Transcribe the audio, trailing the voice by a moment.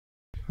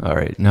All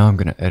right, now I'm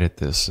gonna edit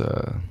this.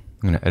 I'm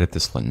gonna edit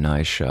this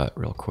lanai shot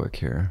real quick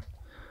here.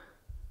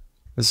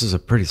 This is a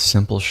pretty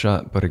simple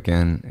shot, but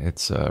again,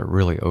 it's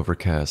really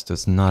overcast.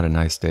 It's not a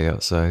nice day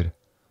outside,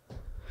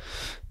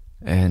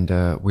 and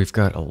we've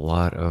got a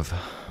lot of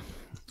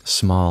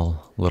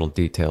small little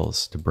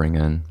details to bring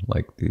in,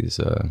 like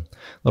these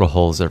little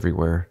holes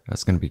everywhere.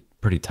 That's gonna be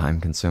pretty time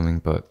consuming,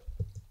 but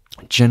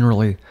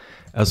generally,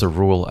 as a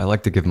rule, I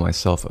like to give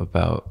myself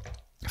about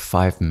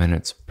 5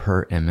 minutes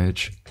per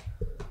image.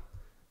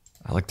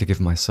 I like to give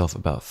myself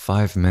about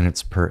 5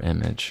 minutes per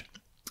image.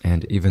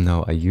 And even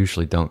though I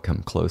usually don't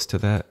come close to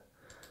that,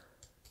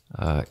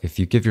 if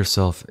you give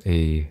yourself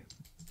a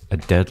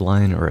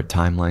deadline or a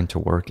timeline to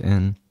work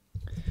in,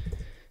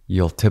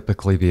 you'll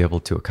typically be able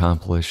to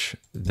accomplish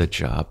the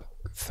job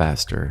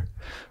faster,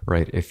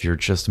 right? If you're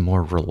just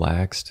more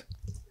relaxed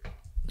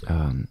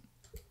and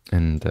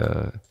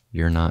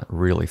you're not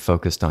really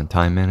focused on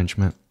time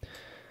management,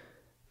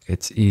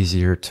 it's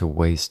easier to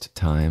waste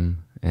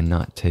time and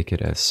not take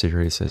it as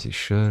serious as you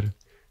should.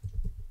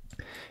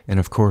 And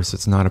of course,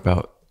 it's not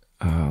about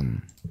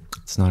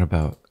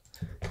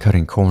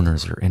cutting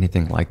corners or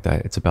anything like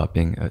that. It's about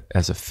being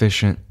as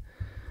efficient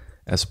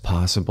as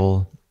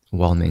possible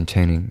while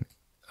maintaining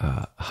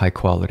high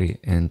quality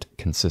and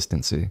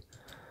consistency.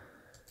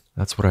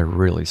 That's what I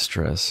really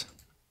stress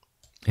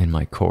in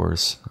my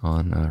course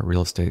on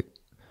real estate,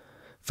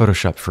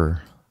 Photoshop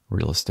for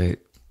real estate.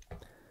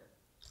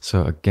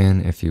 So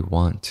again, if you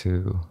want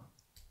to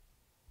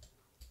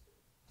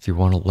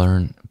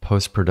learn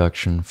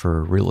post-production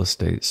for real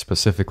estate,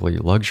 specifically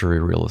luxury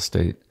real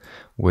estate,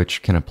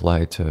 which can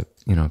apply to,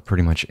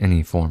 pretty much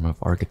any form of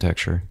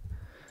architecture,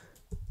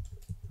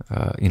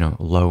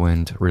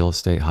 low-end real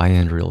estate,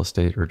 high-end real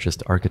estate, or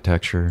just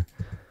architecture,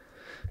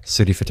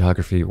 city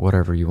photography,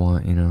 whatever you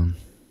want,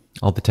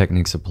 all the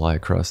techniques apply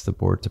across the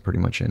board to pretty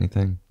much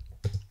anything.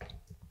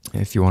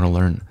 If you want to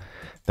learn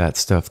that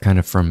stuff kind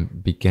of from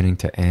beginning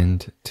to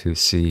end to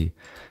see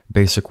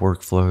basic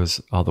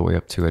workflows all the way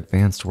up to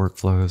advanced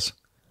workflows,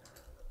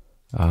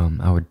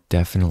 I would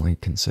definitely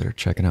consider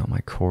checking out my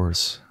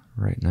course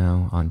right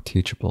now on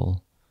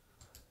Teachable.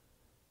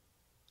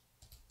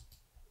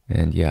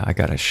 And yeah, I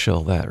gotta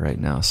shill that right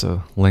now,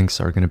 so links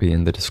are going to be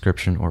in the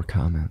description or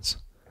comments.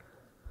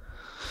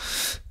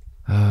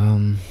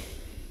 In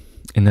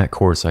that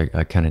course, I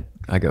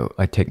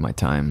take my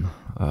time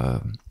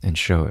and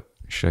show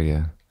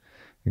you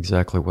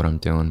exactly what I'm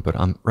doing, but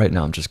right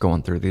now I'm just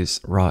going through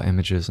these raw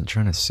images and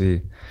trying to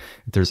see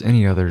if there's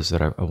any others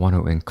that I want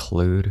to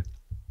include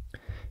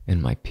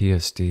in my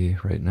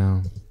PSD right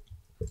now.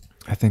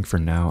 I think for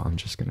now I'm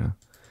just gonna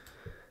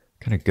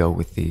kind of go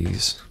with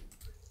these.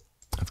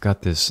 I've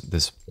got this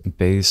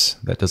base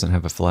that doesn't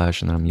have a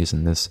flash, and then I'm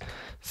using this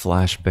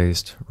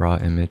flash-based raw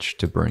image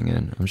to bring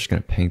in. I'm just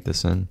gonna paint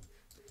this in.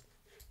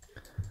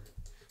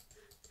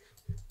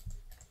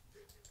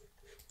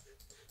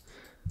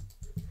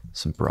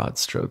 Some broad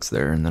strokes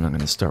there, and then I'm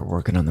going to start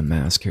working on the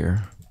mask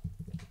here.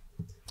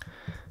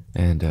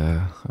 And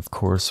of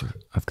course,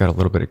 I've got a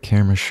little bit of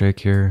camera shake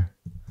here.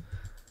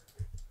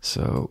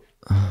 So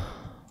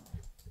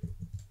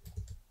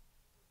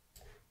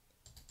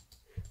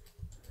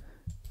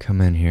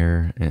come in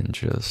here and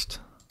just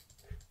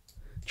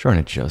try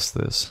and adjust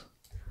this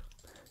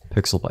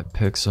pixel by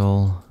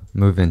pixel,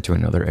 move into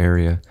another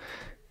area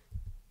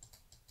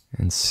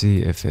and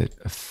see if it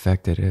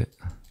affected it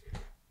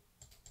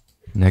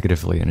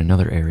negatively in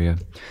another area.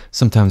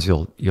 Sometimes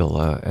you'll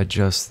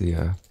adjust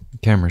the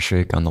camera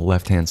shake on the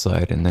left hand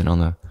side, and then on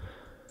the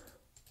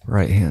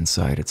right hand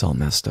side it's all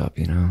messed up,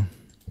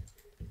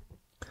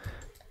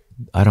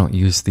 I don't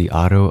use the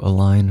auto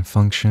align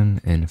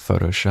function in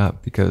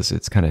Photoshop because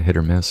it's kind of hit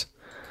or miss.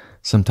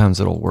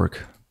 Sometimes it'll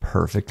work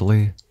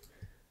perfectly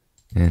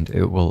and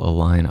it will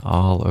align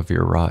all of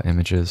your raw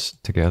images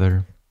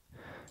together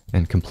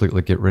and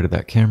completely get rid of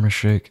that camera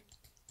shake.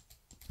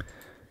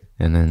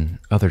 And then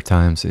other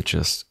times it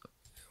just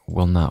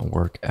will not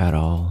work at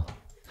all.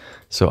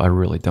 So I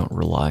really don't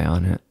rely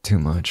on it too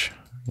much.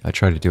 I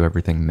try to do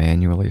everything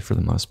manually for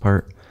the most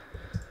part.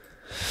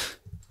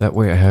 That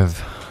way I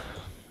have,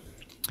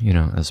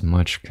 as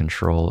much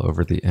control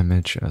over the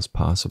image as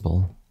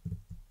possible.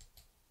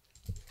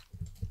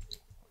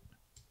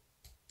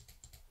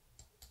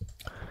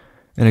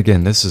 And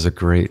again, this is a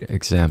great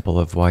example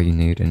of why you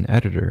need an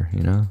editor,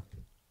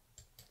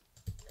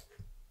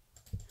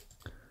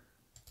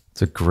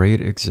 It's a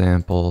great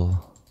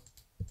example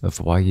of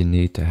why you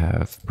need to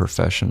have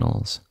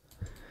professionals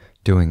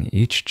doing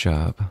each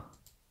job.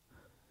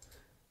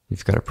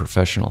 You've got a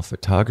professional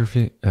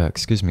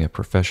a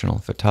professional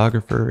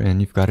photographer,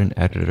 and you've got an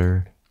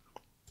editor,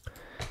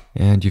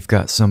 and you've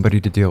got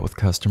somebody to deal with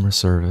customer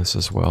service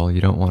as well.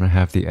 You don't want to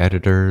have the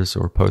editors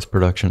or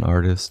post-production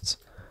artists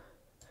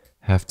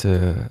have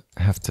to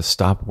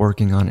stop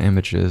working on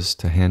images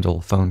to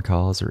handle phone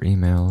calls or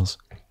emails.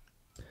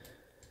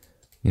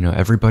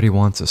 Everybody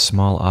wants a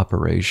small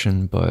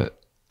operation,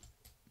 but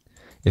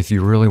if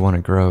you really want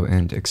to grow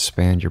and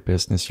expand your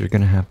business, you're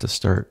going to have to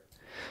start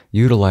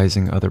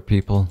utilizing other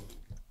people.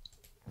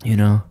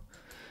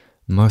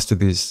 Most of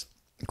these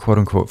quote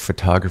unquote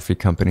photography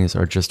companies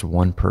are just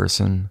one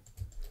person,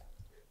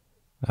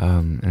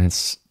 and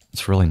it's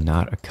really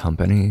not a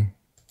company,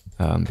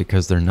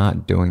 because they're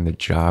not doing the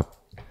job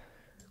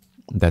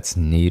that's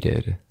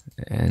needed,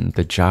 and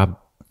the job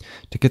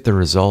to get the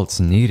results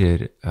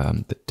needed,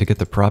 to get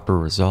the proper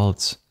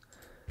results,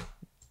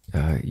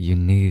 you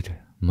need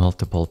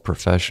multiple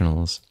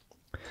professionals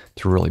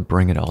to really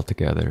bring it all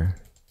together.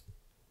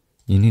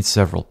 You need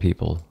several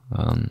people.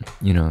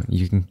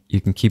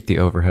 You can keep the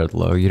overhead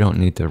low. You don't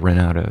need to rent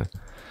out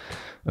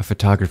a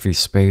photography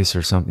space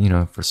or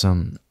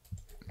something,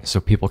 so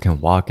people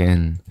can walk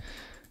in.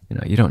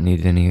 You don't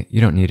need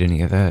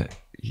any of that.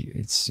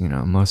 It's,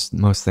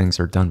 most things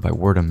are done by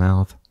word of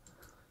mouth.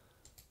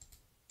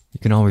 You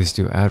can always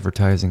do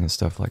advertising and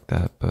stuff like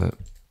that, but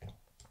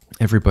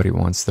everybody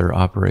wants their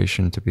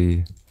operation to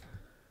be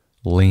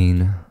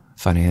lean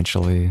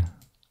financially.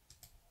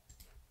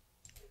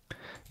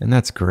 And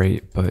that's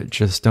great, but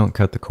just don't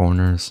cut the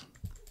corners.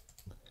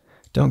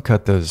 Don't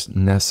cut those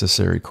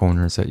necessary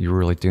corners that you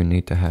really do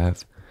need to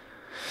have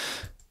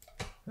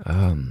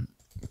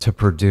to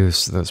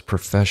produce those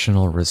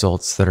professional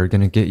results that are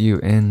going to get you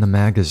in the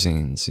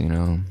magazines,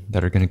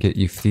 that are going to get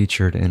you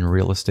featured in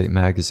real estate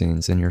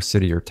magazines in your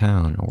city or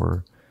town,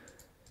 or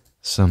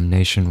some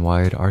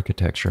nationwide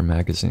architecture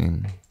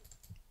magazine,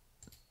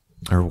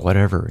 or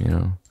whatever.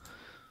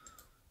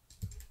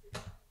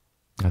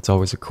 That's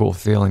always a cool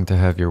feeling, to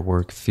have your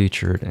work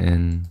featured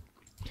in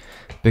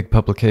big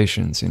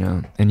publications,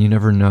 and you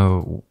never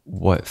know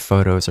what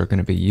photos are going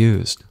to be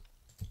used,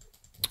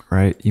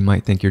 right? You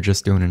might think you're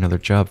just doing another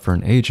job for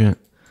an agent,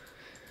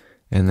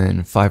 and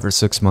then 5 or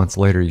 6 months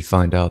later, you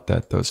find out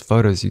that those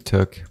photos you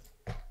took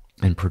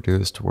and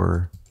produced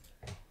were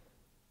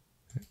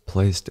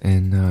placed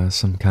in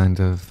some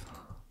kind of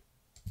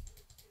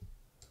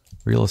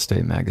real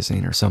estate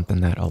magazine or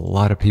something that a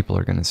lot of people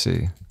are going to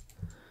see.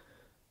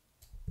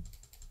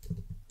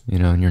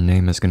 And your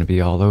name is going to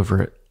be all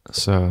over it.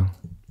 So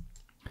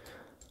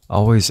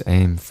always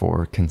aim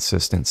for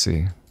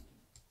consistency.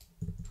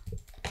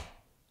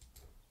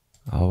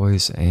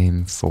 Always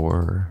aim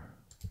for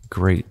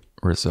great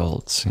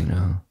results,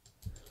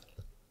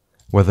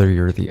 Whether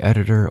you're the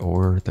editor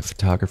or the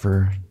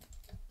photographer,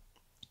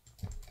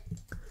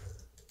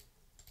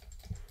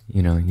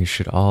 you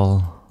should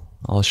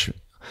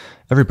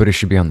everybody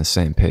should be on the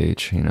same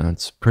page.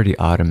 It's pretty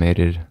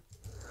automated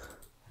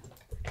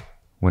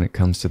when it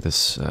comes to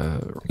this,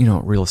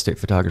 real estate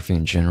photography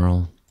in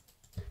general.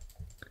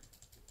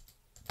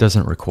 It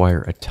doesn't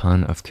require a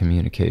ton of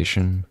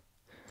communication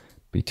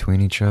between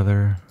each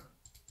other.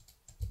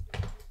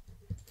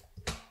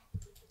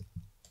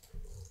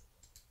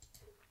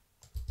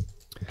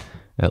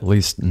 At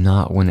least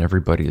not when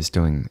everybody is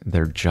doing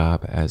their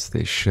job as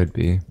they should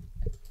be,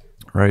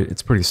 right?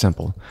 It's pretty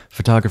simple.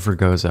 Photographer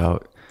goes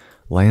out,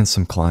 lands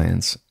some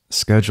clients,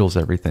 schedules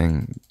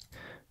everything,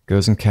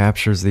 goes and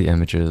captures the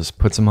images,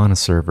 puts them on a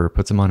server,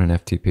 puts them on an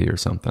FTP or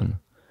something.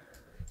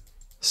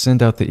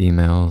 Send out the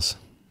emails.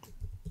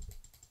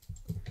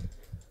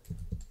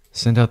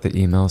 Send out the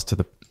emails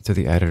to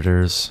the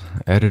editors.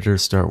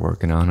 Editors start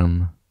working on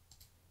them.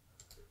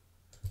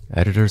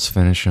 Editors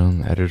finish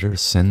them.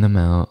 Editors send them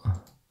out.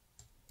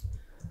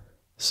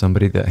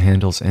 Somebody that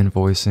handles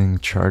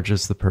invoicing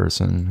charges the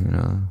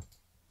person,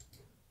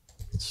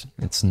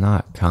 It's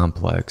not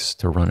complex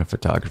to run a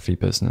photography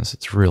business.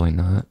 It's really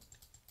not.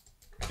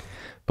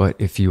 But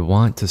if you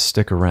want to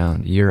stick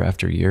around year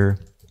after year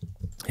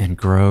and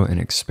grow and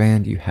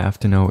expand, you have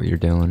to know what you're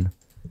doing.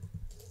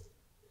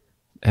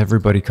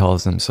 Everybody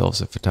calls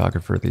themselves a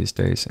photographer these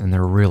days, and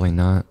they're really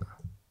not.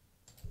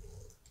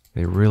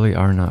 They really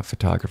are not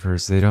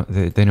photographers.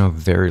 They know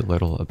very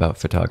little about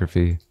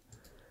photography,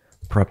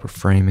 proper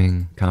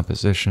framing,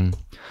 composition.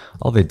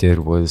 All they did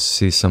was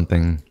see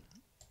something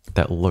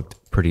that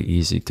looked pretty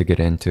easy to get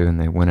into, and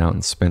they went out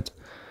and spent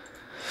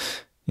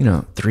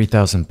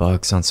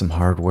 $3,000 on some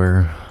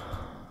hardware,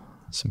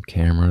 some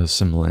cameras,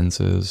 some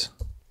lenses.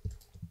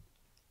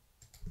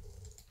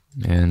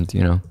 And,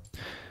 a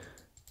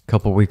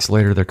couple weeks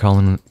later, they're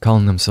calling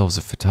themselves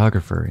a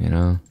photographer,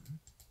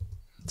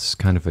 It's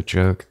kind of a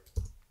joke.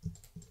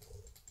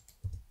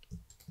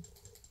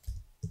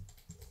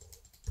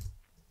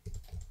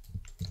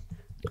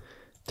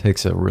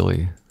 Takes a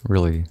really,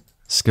 really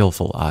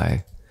skillful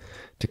eye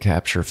to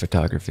capture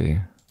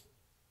photography.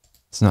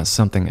 It's not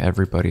something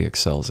everybody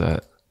excels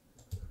at.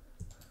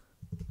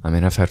 I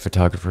mean, I've had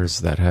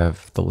photographers that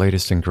have the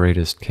latest and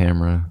greatest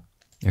camera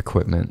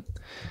equipment,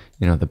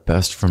 the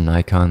best from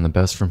Nikon, the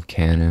best from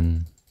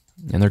Canon,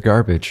 and they're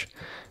garbage.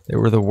 They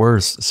were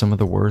some of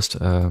the worst,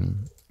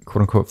 quote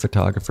unquote,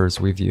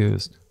 photographers we've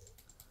used.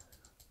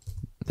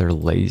 They're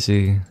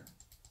lazy.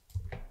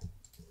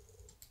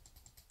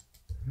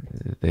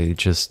 They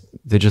just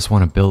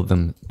want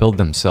to build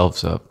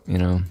themselves up,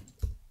 They're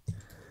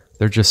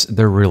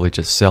really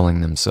just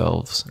selling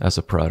themselves as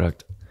a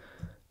product.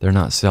 They're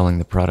not selling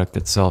the product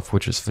itself,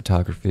 which is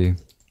photography.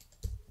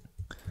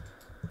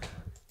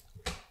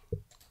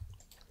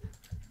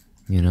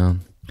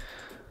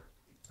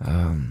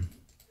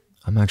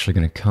 I'm actually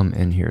going to come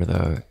in here,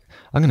 though.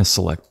 I'm going to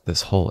select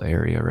this whole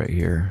area right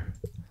here.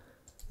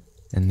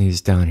 And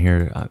these down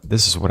here,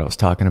 this is what I was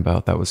talking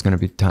about. That was going to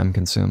be time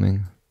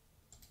consuming.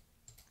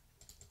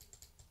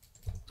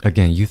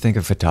 Again, you think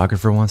a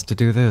photographer wants to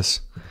do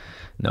this?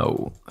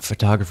 No, a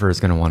photographer is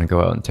going to want to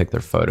go out and take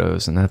their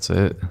photos, and that's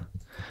it.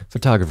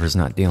 Photographer's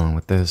not dealing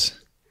with this.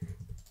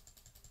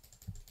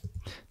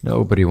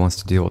 Nobody wants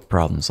to deal with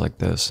problems like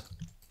this.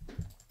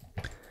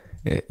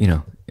 You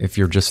know, if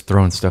you're just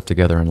throwing stuff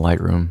together in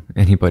Lightroom,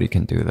 anybody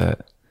can do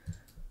that.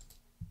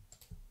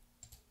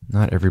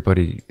 Not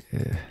everybody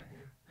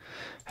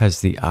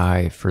has the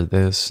eye for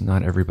this.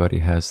 Not everybody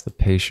has the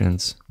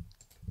patience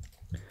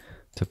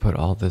to put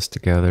all this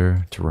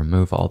together, to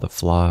remove all the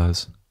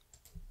flaws.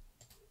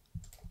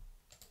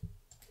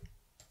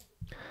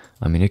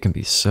 I mean, it can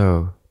be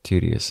so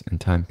tedious and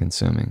time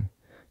consuming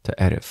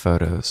to edit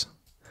photos.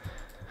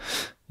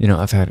 You know,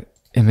 I've had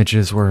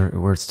images where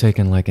it's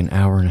taken like an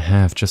hour and a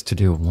half just to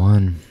do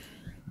one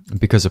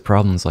because of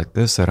problems like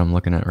this that I'm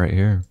looking at right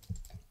here.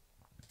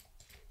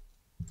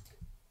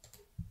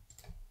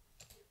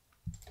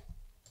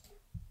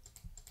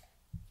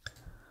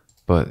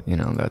 But, you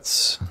know,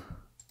 that's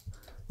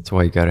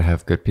why you got to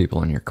have good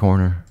people in your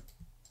corner.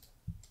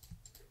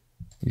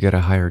 You got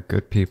to hire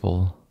good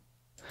people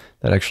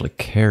that actually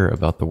care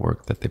about the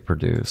work that they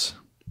produce.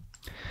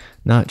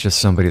 Not just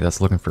somebody that's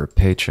looking for a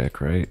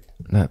paycheck, right?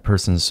 That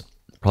person's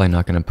probably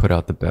not going to put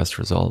out the best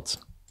results.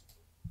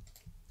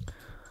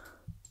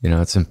 You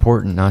know, it's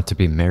important not to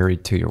be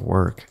married to your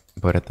work,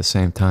 but at the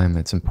same time,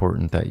 it's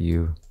important that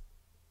you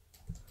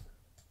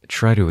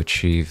try to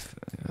achieve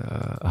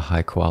a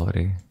high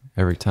quality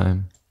every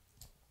time,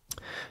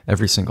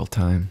 every single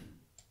time,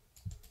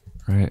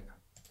 right?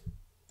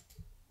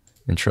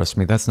 And trust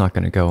me, that's not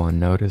going to go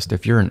unnoticed.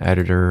 If you're an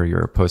editor or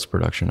you're a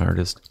post-production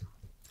artist,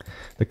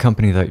 the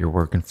company that you're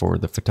working for,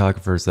 the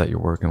photographers that you're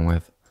working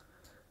with,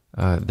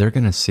 they're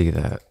going to see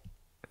that.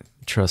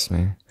 Trust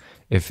me.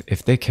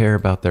 If they care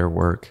about their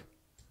work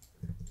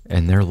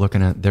and they're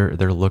looking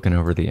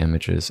over the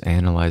images,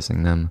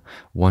 analyzing them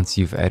once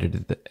you've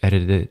edited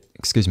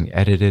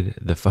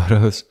the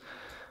photos,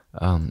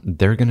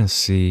 they're going to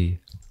see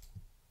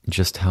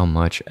just how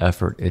much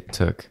effort it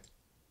took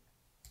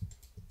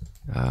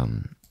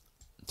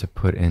to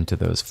put into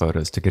those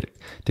photos to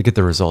get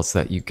the results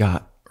that you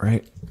got,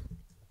 right?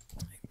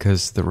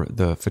 Because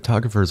the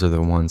photographers are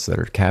the ones that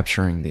are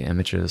capturing the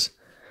images,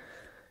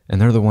 and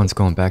they're the ones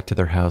going back to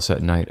their house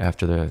at night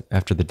after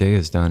the day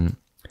is done,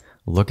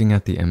 looking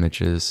at the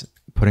images,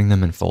 putting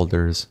them in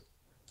folders,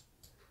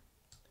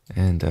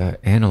 and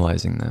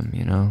analyzing them.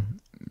 You know,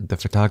 the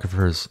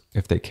photographers,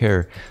 if they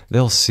care,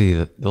 they'll see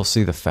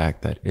the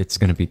fact that it's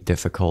going to be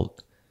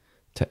difficult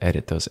to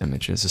edit those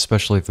images,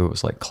 especially if it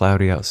was like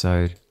cloudy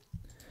outside,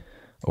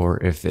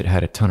 or if it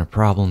had a ton of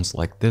problems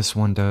like this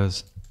one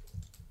does.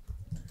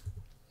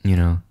 You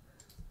know,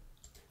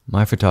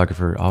 my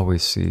photographer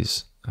always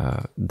sees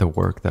the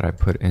work that I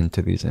put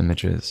into these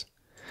images.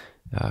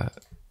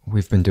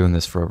 We've been doing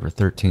this for over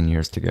 13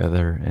 years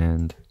together,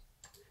 and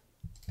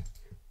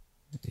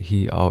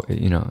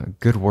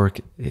good work,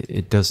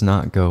 it does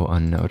not go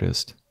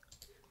unnoticed.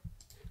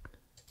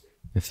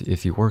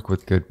 If you work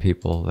with good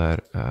people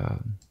that,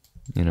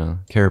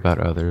 care about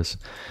others,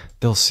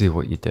 they'll see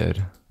what you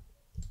did.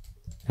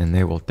 And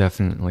they will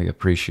definitely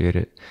appreciate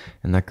it.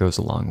 And that goes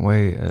a long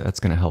way. That's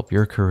going to help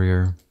your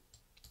career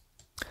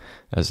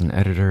as an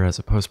editor, as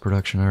a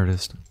post-production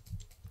artist.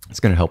 It's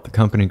going to help the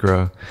company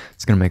grow.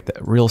 It's going to make the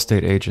real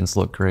estate agents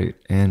look great.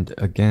 And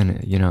again,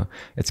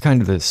 it's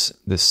kind of this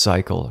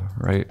cycle,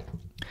 right?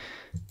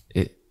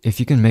 If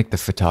you can make the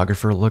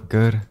photographer look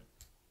good,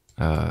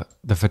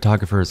 the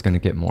photographer is going to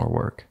get more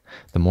work.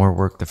 The more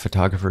work the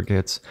photographer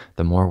gets,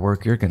 the more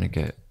work you're going to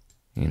get,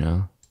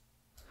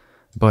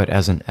 But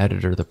as an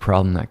editor, the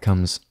problem that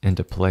comes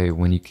into play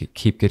when you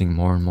keep getting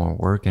more and more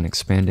work and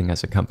expanding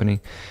as a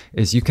company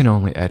is you can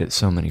only edit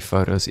so many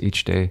photos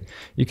each day.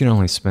 You can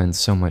only spend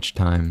so much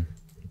time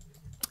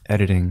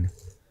editing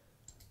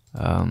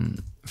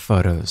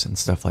photos and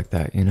stuff like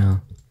that,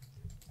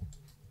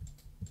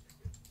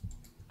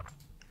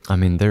 I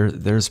mean,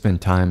 there's been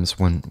times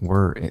when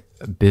we're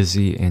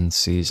busy in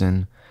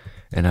season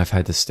and I've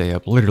had to stay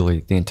up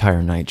literally the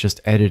entire night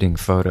just editing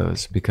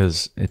photos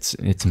because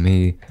it's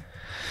me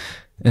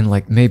and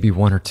like maybe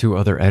one or two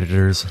other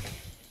editors,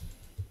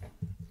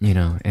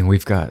 and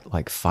we've got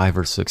like 5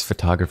 or 6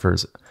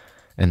 photographers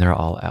and they're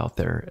all out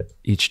there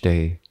each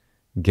day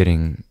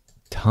getting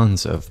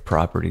tons of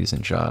properties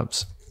and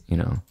jobs,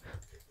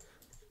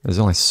 There's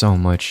only so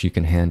much you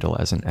can handle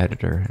as an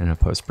editor and a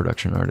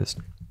post-production artist.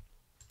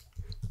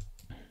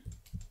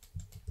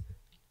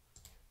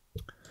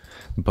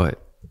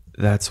 But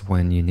that's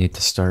when you need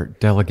to start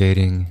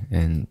delegating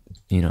and,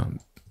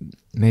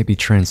 maybe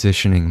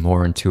transitioning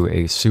more into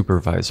a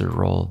supervisor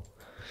role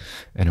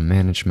and a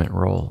management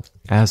role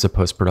as a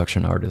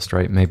post-production artist,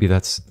 right? Maybe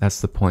that's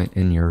the point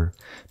in your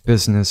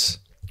business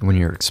when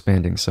you're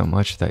expanding so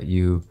much that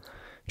you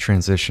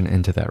transition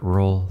into that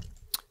role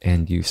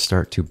and you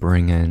start to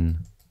bring in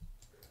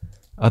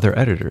other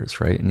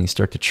editors, right? And you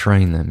start to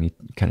train them. You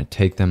kind of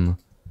take them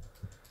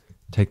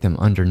take them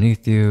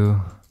underneath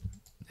you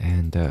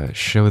and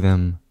show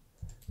them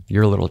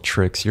your little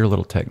tricks, your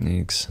little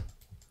techniques.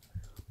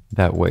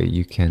 That way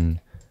you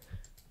can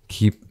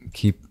you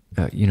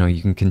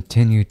can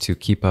continue to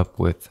keep up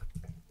with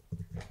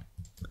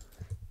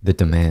the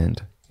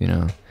demand,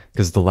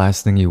 because the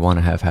last thing you want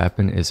to have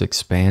happen is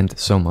expand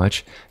so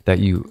much that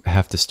you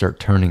have to start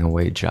turning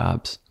away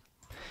jobs.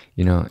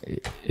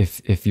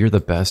 If you're the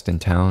best in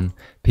town,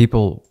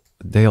 people,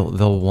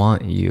 they'll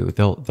want you,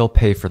 they'll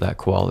pay for that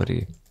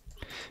quality,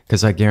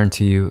 because I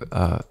guarantee you,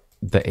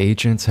 the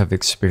agents have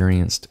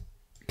experienced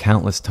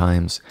countless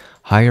times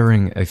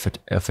hiring a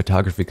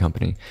photography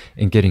company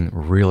and getting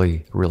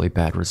really, really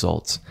bad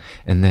results.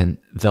 And then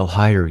they'll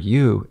hire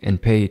you and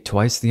pay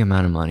twice the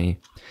amount of money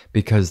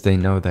because they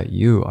know that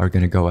you are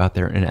going to go out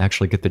there and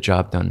actually get the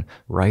job done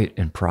right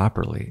and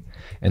properly.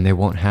 And they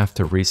won't have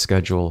to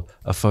reschedule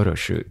a photo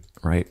shoot,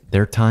 right?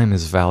 Their time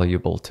is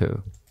valuable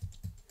too.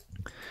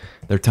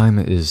 Their time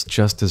is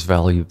just as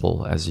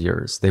valuable as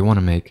yours. They want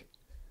to make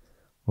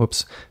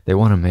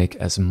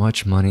as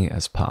much money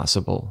as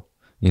possible,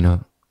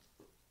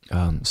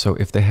 so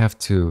if they have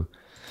to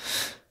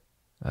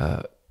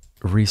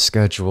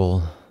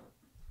reschedule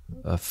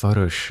a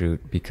photo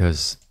shoot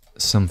because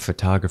some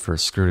photographer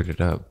screwed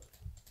it up,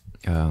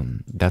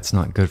 that's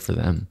not good for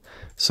them.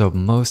 So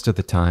most of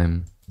the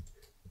time,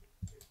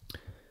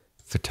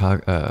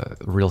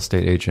 real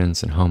estate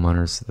agents and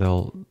homeowners,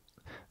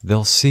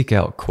 they'll seek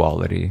out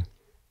quality.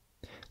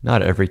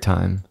 Not every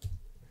time,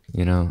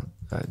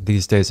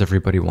 these days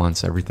everybody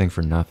wants everything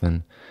for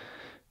nothing,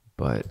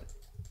 but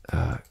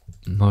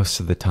most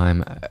of the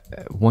time,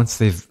 once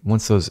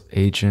those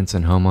agents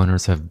and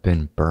homeowners have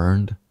been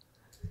burned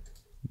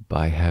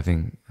by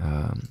having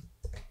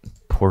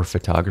poor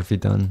photography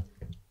done,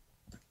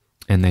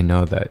 and they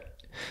know that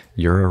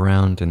you're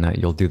around and that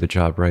you'll do the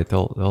job right,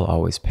 they'll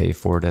always pay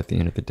for it at the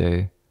end of the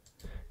day.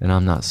 And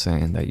I'm not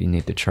saying that you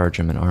need to charge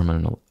them an arm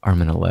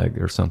and a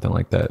leg or something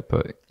like that,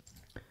 but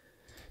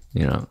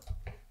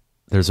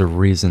there's a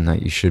reason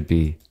that you should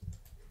be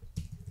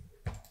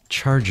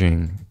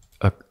charging.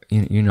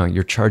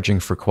 You're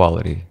charging for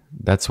quality.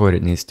 That's what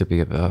it needs to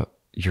be about.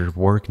 Your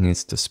work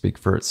needs to speak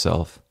for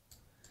itself,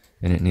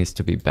 and it needs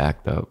to be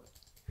backed up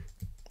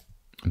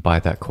by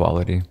that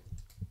quality,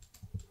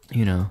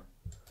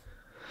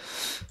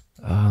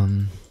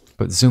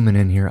 But zooming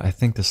in here, I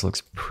think this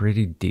looks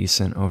pretty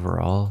decent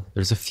overall.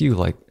 There's a few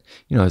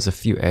there's a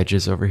few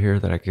edges over here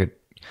that I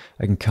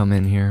can come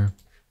in here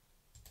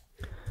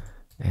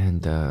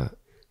and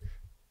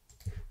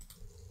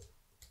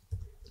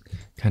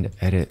kind of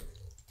edit.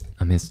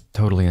 I mean, it's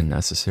totally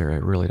unnecessary. I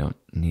really don't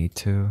need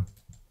to.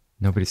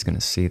 Nobody's going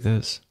to see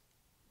this.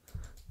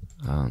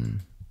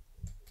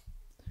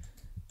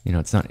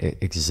 It's not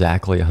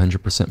exactly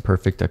 100%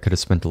 perfect. I could have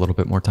spent a little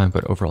bit more time,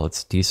 but overall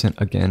it's decent.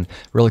 Again,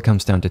 really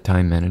comes down to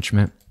time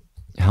management.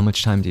 How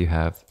much time do you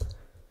have?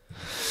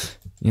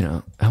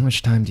 How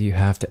much time do you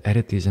have to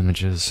edit these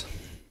images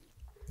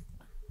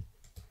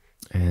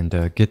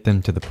and get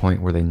them to the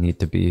point where they need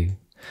to be,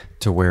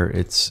 to where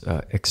it's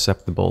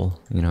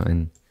acceptable,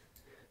 and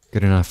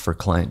good enough for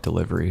client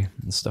delivery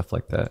and stuff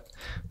like that.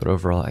 But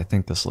overall, I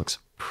think this looks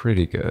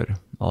pretty good,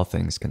 all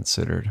things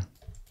considered.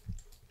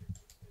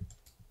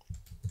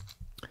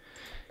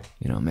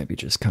 Maybe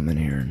just come in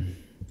here and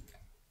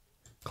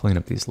clean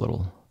up these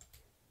little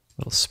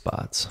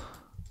spots.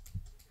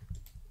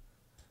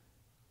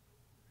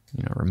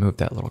 Remove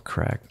that little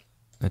crack.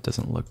 That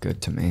doesn't look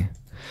good to me.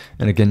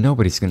 And again,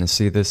 nobody's going to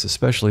see this,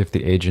 especially if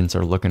the agents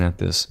are looking at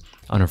this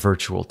on a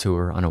virtual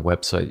tour, on a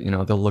website.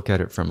 They'll look at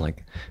it from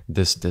like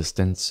this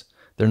distance.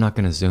 They're not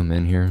going to zoom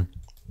in here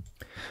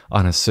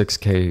on a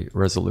 6K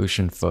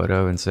resolution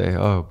photo and say,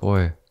 oh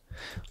boy,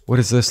 what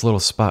is this little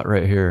spot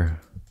right here?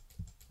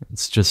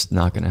 It's just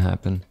not going to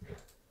happen.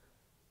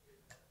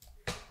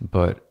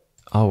 But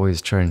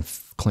always try and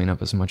clean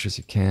up as much as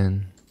you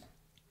can.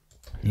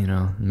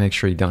 Make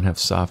sure you don't have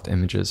soft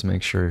images.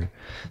 Make sure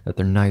that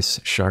they're nice,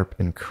 sharp,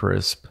 and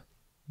crisp.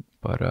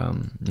 But,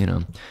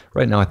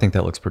 right now I think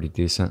that looks pretty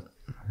decent.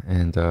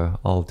 And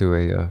I'll do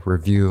a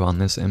review on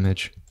this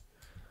image,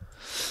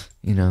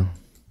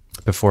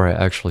 before I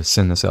actually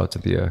send this out to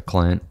the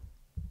client.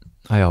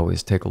 I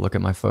always take a look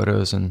at my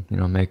photos and,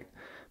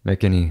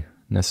 make any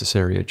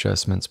necessary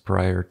adjustments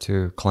prior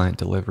to client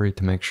delivery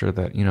to make sure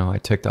that, I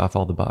ticked off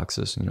all the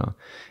boxes.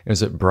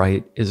 Is it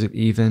bright? Is it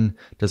even?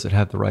 Does it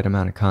have the right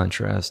amount of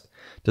contrast?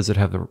 Does it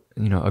have a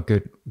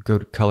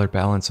good color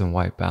balance and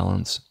white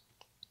balance?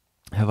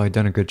 Have I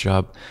done a good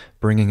job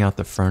bringing out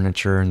the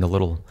furniture and the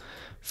little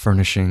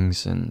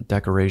furnishings and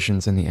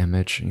decorations in the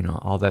image?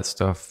 All that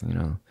stuff,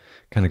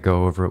 kind of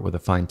go over it with a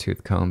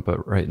fine-tooth comb.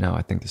 But right now,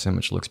 I think this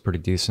image looks pretty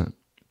decent.